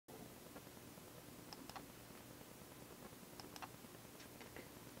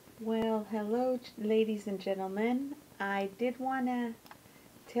Well, hello, ladies and gentlemen. I did want to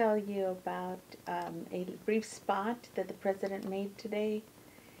tell you about a brief spot that the president made today,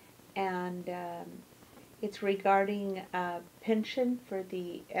 and it's regarding pension for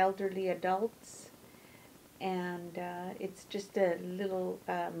the elderly adults, and it's just a little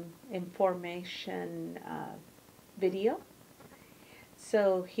information video.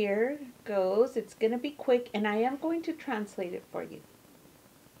 So here goes. It's going to be quick, and I am going to translate it for you.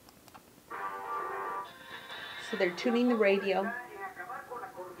 So they're tuning the radio.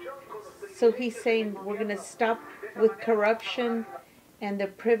 So he's saying we're going to stop with corruption and the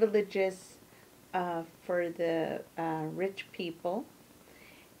privileges for the rich people.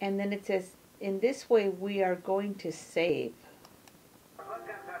 And then it says, in this way we are going to save.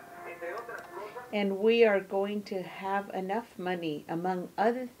 And we are going to have enough money, among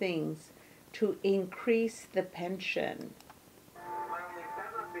other things, to increase the pension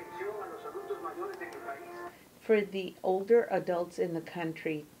for the older adults in the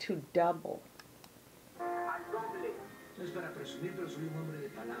country to double.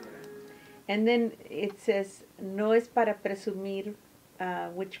 And then it says, no es para presumir,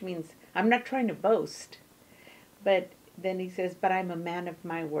 which means, I'm not trying to boast. But then he says, but I'm a man of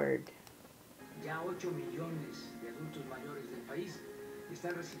my word.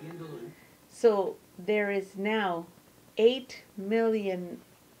 So there is now 8 million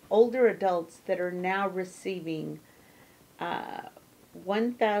older adults that are now receiving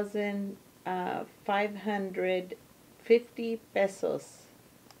 1,550 pesos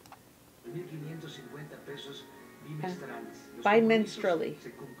bimenstrually.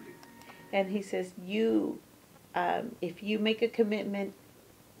 And he says, you, if you make a commitment,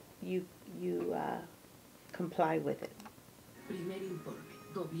 you comply with it.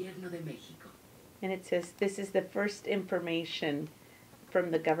 And it says, this is the first information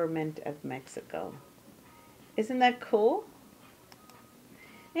from the government of Mexico. Isn't that cool?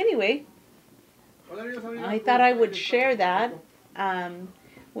 Anyway, I thought I would share that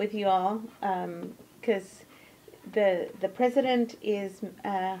with you all because the president is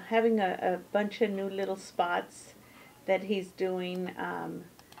having a bunch of new little spots that he's doing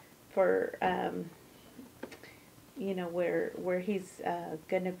for you know, where he's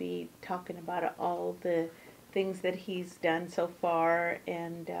going to be talking about all the things that he's done so far,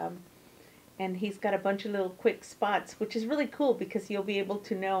 and he's got a bunch of little quick spots, which is really cool because you'll be able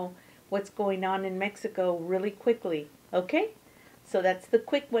to know what's going on in Mexico really quickly. Okay, so that's the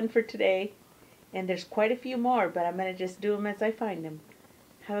quick one for today, and there's quite a few more, but I'm going to just do them as I find them.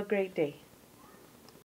 Have a great day.